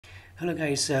Hello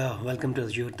guys, welcome to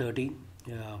Azure 30.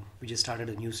 We just started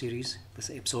a new series.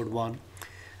 This is episode 1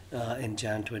 in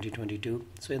Jan 2022.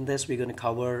 So in this we're going to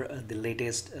cover the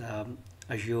latest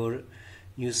Azure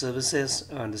new services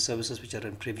and the services which are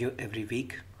in preview every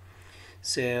week.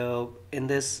 So in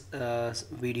this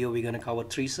video we're going to cover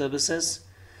 3 services,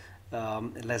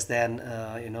 less than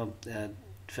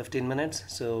 15 minutes.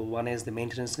 So one is the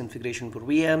maintenance configuration for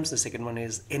VMs, the second one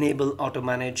is enable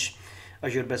Automanage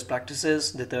Azure best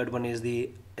practices, the third one is the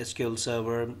SQL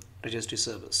Server registry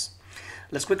service.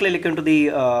 Let's quickly look into the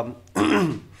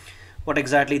what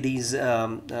exactly these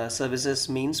services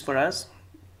means for us.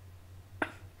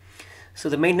 So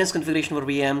the maintenance configuration for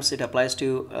VMs, it applies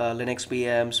to Linux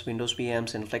VMs, Windows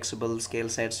VMs, and flexible scale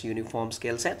sets, uniform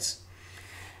scale sets.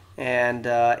 And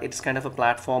it's kind of a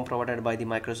platform provided by the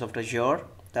Microsoft Azure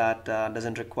that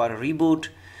doesn't require a reboot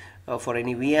for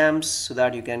any VMs, so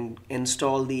that you can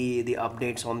install the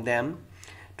updates on them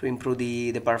to improve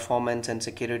the performance and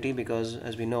security, because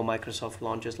as we know Microsoft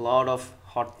launches a lot of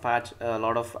a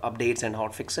lot of updates and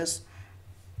hot fixes,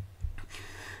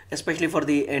 especially for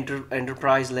the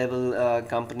enterprise level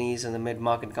companies and the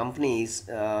mid-market companies,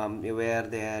 where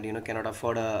they are, cannot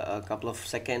afford a couple of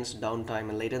seconds downtime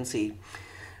and latency.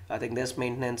 I think this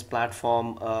maintenance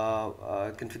platform,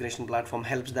 configuration platform,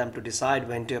 helps them to decide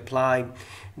when to apply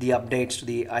the updates to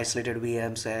the isolated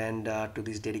VMs and to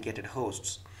these dedicated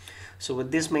hosts. So with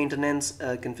this maintenance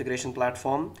configuration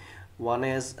platform, one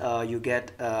is you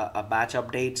get a batch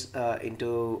updates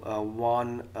into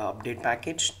one update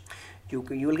package. You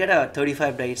will get a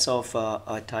 35 days of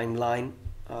a timeline,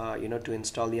 to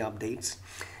install the updates.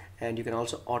 And you can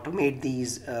also automate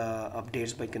these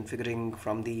updates by configuring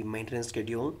from the maintenance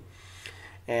schedule.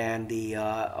 And the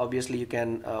obviously you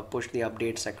can push the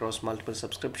updates across multiple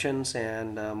subscriptions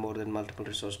and more than multiple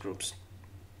resource groups.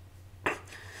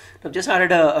 I've just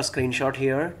added a screenshot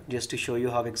here just to show you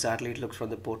how exactly it looks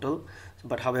from the portal.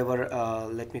 But however,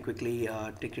 let me quickly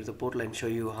take you to the portal and show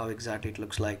you how exactly it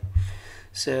looks like.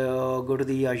 So go to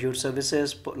the Azure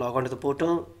Services, log on to the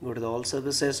portal, go to the All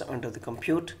Services under the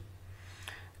Compute.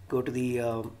 Go to the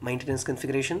maintenance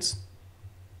configurations.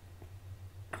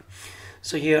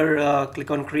 So here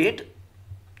click on create.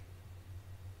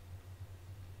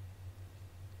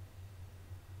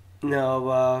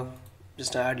 Now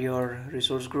just add your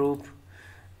resource group,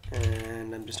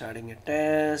 and I'm just adding a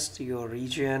test, your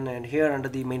region, and here under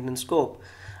the maintenance scope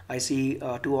I see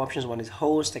 2 options. One is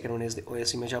host, second one is the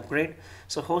OS image upgrade.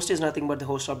 So host is nothing but the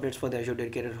host updates for the Azure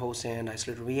dedicated hosts and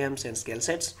isolated VMs and scale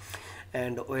sets,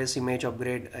 and OS image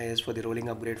upgrade is for the rolling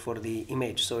upgrade for the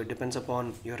image. So it depends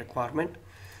upon your requirement.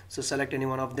 So select any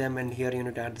one of them, and here you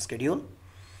need to add the schedule.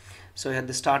 So at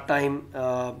the start time,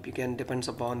 you can depends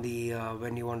upon the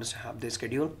when you want to have the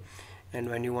schedule and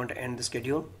when you want to end the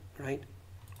schedule, right?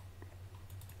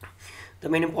 The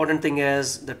main important thing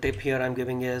is, the tip here I'm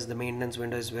giving is, the maintenance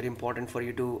window is very important for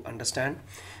you to understand,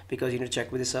 because you need to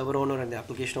check with the server owner and the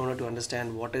application owner to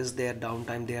understand what is their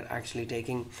downtime they are actually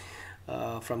taking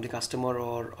from the customer,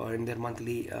 or in their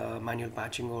monthly manual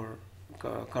patching or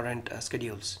current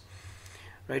schedules,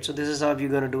 right? So this is how you're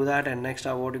going to do that. And next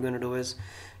what you're going to do is,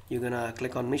 you're going to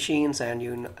click on machines and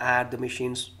you add the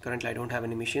machines. Currently I don't have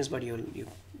any machines, but when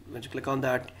you click on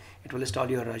that, it will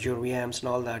install your Azure VMs and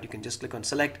all that. You can just click on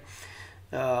select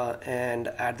and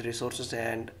add the resources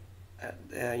and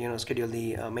schedule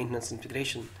the maintenance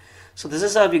configuration. So this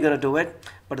is how we're going to do it.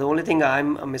 But the only thing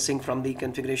I'm missing from the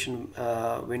configuration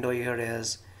window here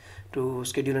is to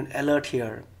schedule an alert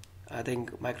here. I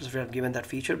think Microsoft have given that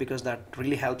feature, because that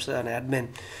really helps an admin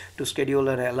to schedule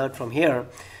an alert from here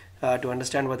to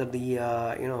understand whether the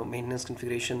maintenance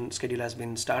configuration schedule has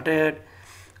been started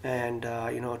and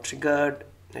triggered,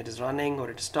 it is running, or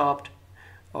it stopped,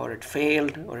 or it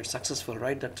failed, or it's successful,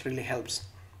 right? That really helps.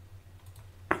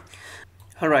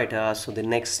 Alright, so the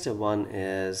next one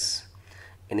is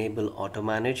enable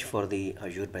Automanage for the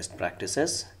Azure best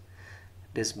practices.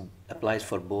 This applies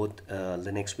for both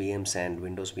Linux VMs and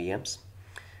Windows VMs.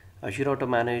 Azure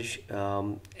Automanage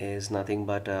is nothing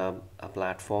but a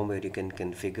platform where you can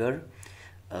configure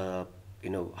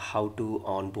how to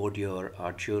onboard your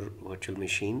Azure virtual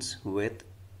machines with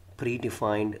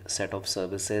predefined set of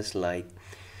services like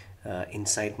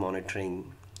insight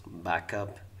monitoring,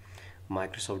 backup,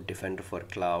 Microsoft Defender for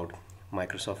Cloud,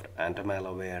 Microsoft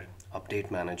Anti-Malware, update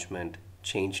management,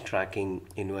 change tracking,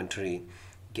 inventory,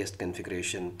 guest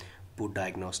configuration, boot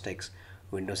diagnostics,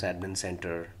 Windows Admin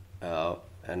Center,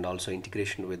 and also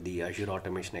integration with the Azure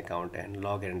Automation account and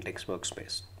log analytics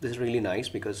workspace. This is really nice,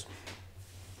 because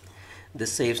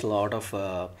this saves a lot of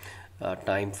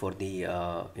time for the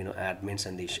admins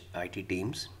and the IT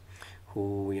teams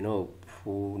who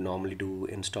who normally do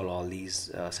install all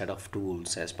these set of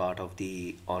tools as part of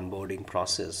the onboarding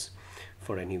process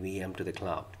for any VM to the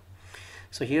cloud.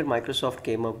 So here Microsoft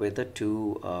came up with the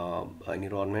two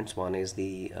environments. One is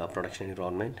the production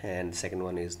environment, and the second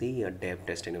one is the dev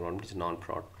test environment, which is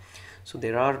non-prod. So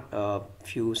there are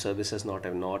few services not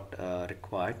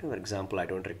required. For example, I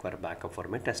don't require a backup for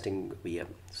my testing VM.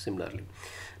 Similarly,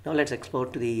 now let's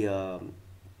export to the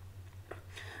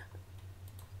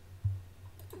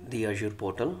Azure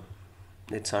portal.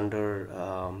 It's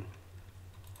under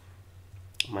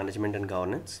management and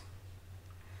governance.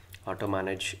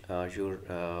 Automanage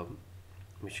Azure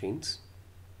machines.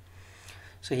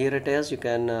 So here it is. You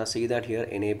can see that here,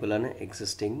 enable an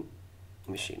existing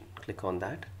machine. Click on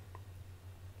that.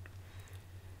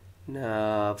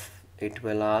 Now it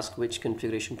will ask which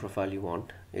configuration profile you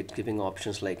want. It's giving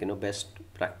options like best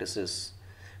practices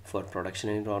for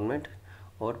production environment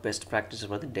or best practices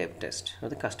for the dev test or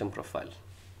the custom profile.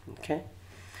 Okay.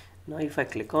 Now if I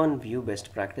click on view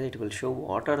best practice, it will show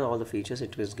what are all the features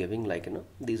it was giving, like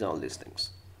these are all these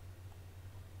things.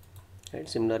 Right.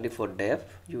 Similarly for dev,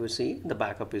 you will see the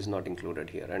backup is not included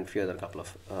here and few other couple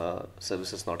of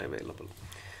services not available.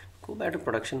 Go back to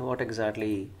production. What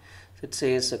exactly it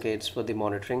says? Okay, it's for the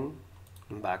monitoring.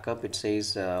 Backup, it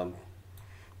says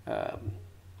backup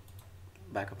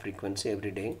frequency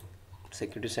every day.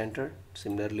 Security center,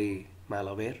 similarly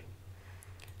malware,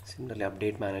 similarly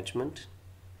update management,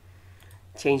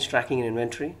 change tracking and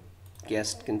inventory,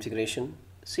 guest configuration.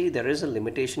 See, there is a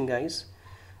limitation, guys.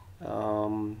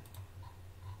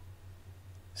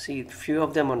 See, few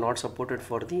of them are not supported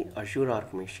for the Azure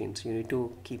Arc machines. You need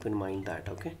to keep in mind that.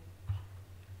 Okay.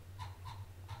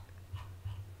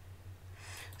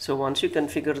 So once you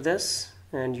configure this,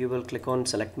 and you will click on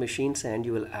select machines and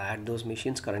you will add those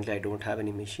machines. Currently I don't have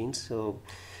any machines, so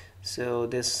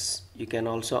this you can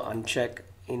also uncheck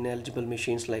ineligible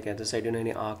machines, like as I said,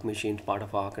 any Arc machines, part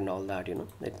of Arc and all that,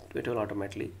 it will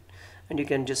automatically, and you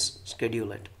can just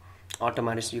schedule it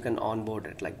automatically. You can onboard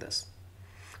it like this.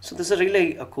 So this is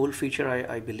really a cool feature,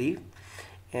 I believe.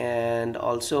 And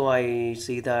also I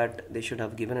see that they should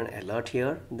have given an alert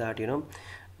here that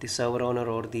the server owner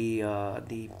or the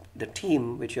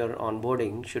team which you're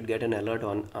onboarding should get an alert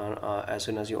on as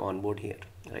soon as you onboard here,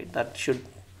 right?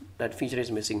 That feature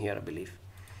is missing here, I believe.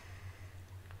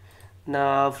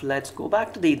 Now let's go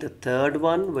back to the third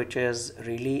one, which is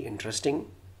really interesting,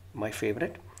 my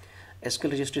favorite,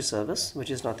 SQL registry service, which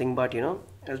is nothing but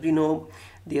as we know,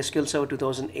 the SQL Server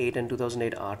 2008 and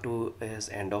 2008 R2 is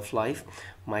end of life.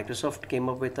 Microsoft came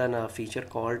up with a feature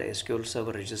called SQL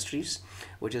Server Registries,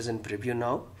 which is in preview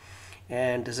now,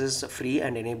 and this is free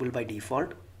and enabled by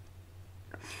default.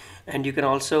 And you can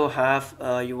also have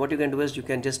what you can do is you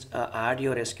can just add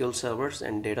your SQL servers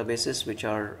and databases which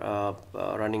are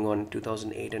running on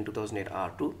 2008 and 2008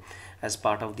 R2 as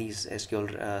part of these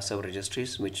SQL Server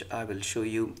Registries, which I will show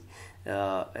you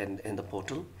in the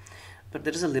portal. But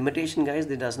there is a limitation, guys.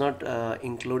 It does not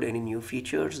include any new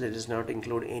features. It does not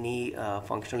include any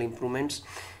functional improvements.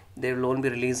 They will only be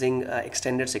releasing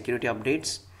extended security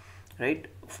updates, right,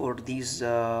 for these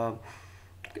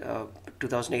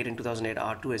 2008 and 2008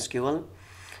 R2 SQL,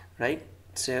 right?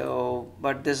 So,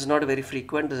 but this is not very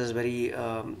frequent. This is very,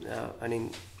 I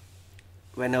mean,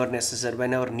 whenever necessary,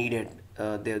 whenever needed,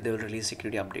 they will release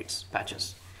security updates,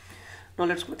 patches. Now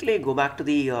let's quickly go back to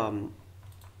the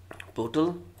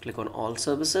portal. Click on all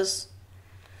services.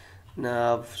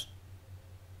 Now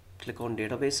click on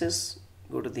databases.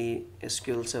 Go to the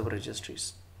SQL Server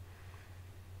Registries.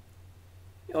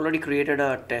 You already created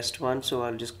a test one, so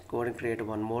I'll just go ahead and create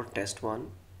one more test one.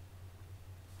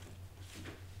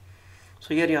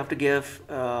 So here you have to give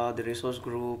the resource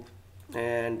group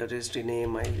and the registry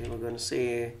name. I'm going to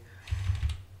say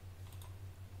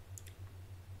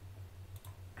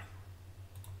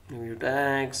review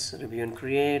tags, review and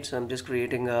create. So I'm just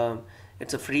creating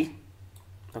it's a free,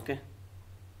 okay.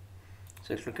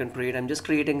 So if you can create, I'm just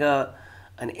creating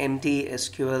an empty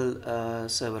SQL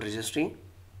server registry.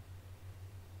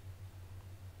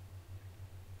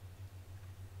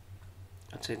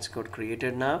 So it's got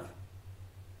created now.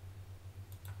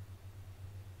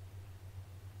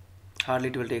 Hardly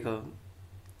it will take a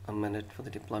minute for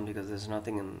the deployment because there's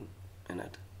nothing in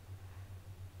it.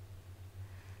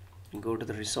 Go to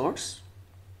the resource.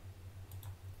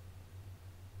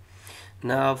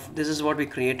 Now this is what we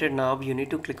created. Now you need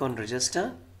to click on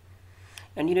register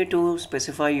and you need to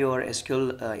specify your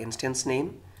SQL instance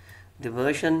name. The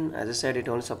version, as I said, it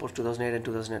only supports 2008 and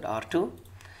 2008 R2.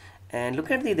 And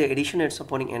look at the edition. It's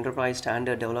supporting enterprise,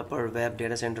 standard, developer, web,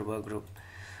 data center, workgroup,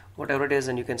 whatever it is,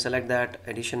 and you can select that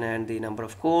edition and the number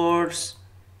of cores,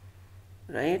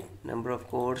 right? Number of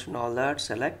cores and all that,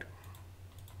 select.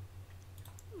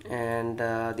 And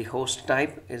the host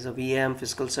type is a VM,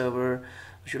 physical server,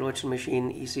 Azure Virtual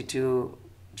Machine, EC2,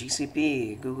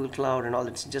 GCP, Google Cloud, and all.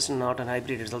 It's just not a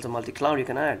hybrid, it's also multi-cloud you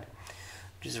can add,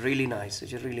 which is really nice,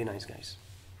 which is really nice, guys.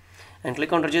 And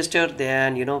click on register,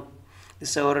 then the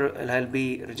server will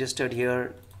be registered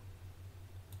here,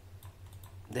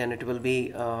 then it will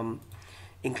be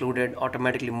included,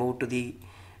 automatically moved to the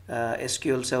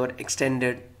SQL Server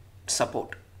extended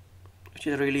support, which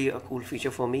is really a cool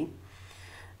feature for me.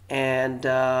 And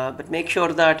but make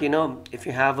sure that if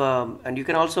you have and you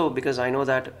can also, because I know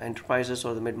that enterprises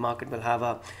or the mid-market will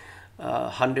have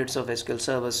hundreds of SQL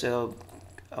servers, so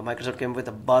Microsoft came with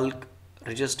a bulk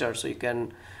register, so you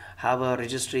can have a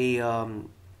registry a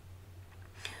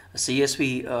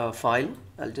CSV file.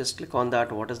 I'll just click on that.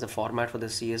 What is the format for the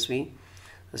CSV?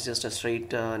 It's just a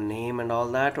straight name and all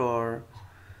that, or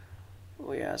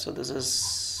oh yeah, so this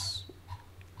is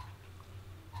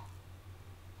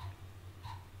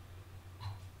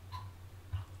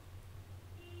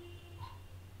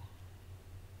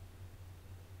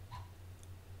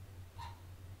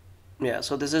yeah,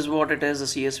 so this is what it is. The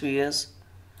CSV is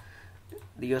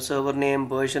your server name,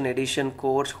 version, edition,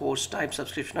 course, host type,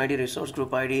 subscription ID, resource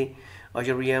group ID,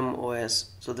 Azure VM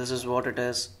OS. So this is what it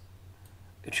is.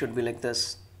 It should be like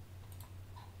this.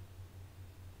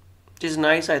 It is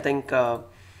nice. I think I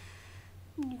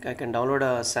can download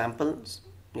a sample.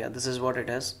 Yeah, this is what it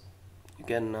is. You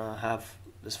can have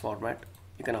this format.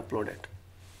 You can upload it.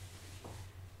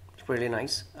 It's really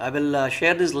nice. I will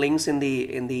share these links in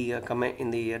the comment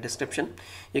in the description.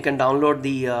 You can download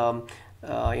the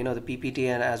PPT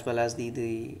and as well as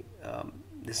the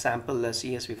sample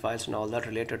CSV files and all that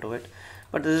related to it.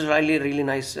 But this is really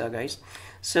nice, guys.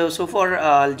 So far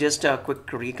I'll just a quick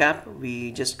recap.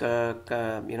 We just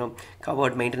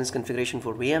covered maintenance configuration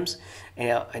for VMs,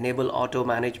 enable auto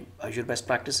manage Azure best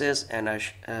practices, and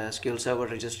SQL Server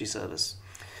registry service.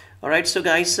 All right, so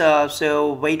guys,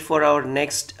 so wait for our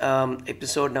next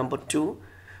episode number 2,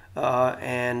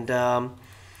 and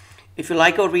if you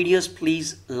like our videos,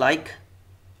 please like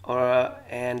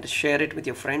and share it with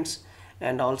your friends.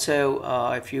 And also,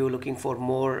 if you're looking for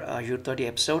more Azure 30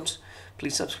 episodes,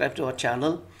 please subscribe to our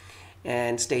channel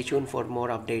and stay tuned for more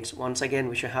updates. Once again,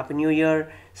 wish you a happy new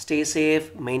year. Stay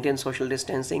safe, maintain social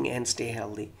distancing, and stay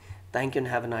healthy. Thank you and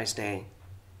have a nice day.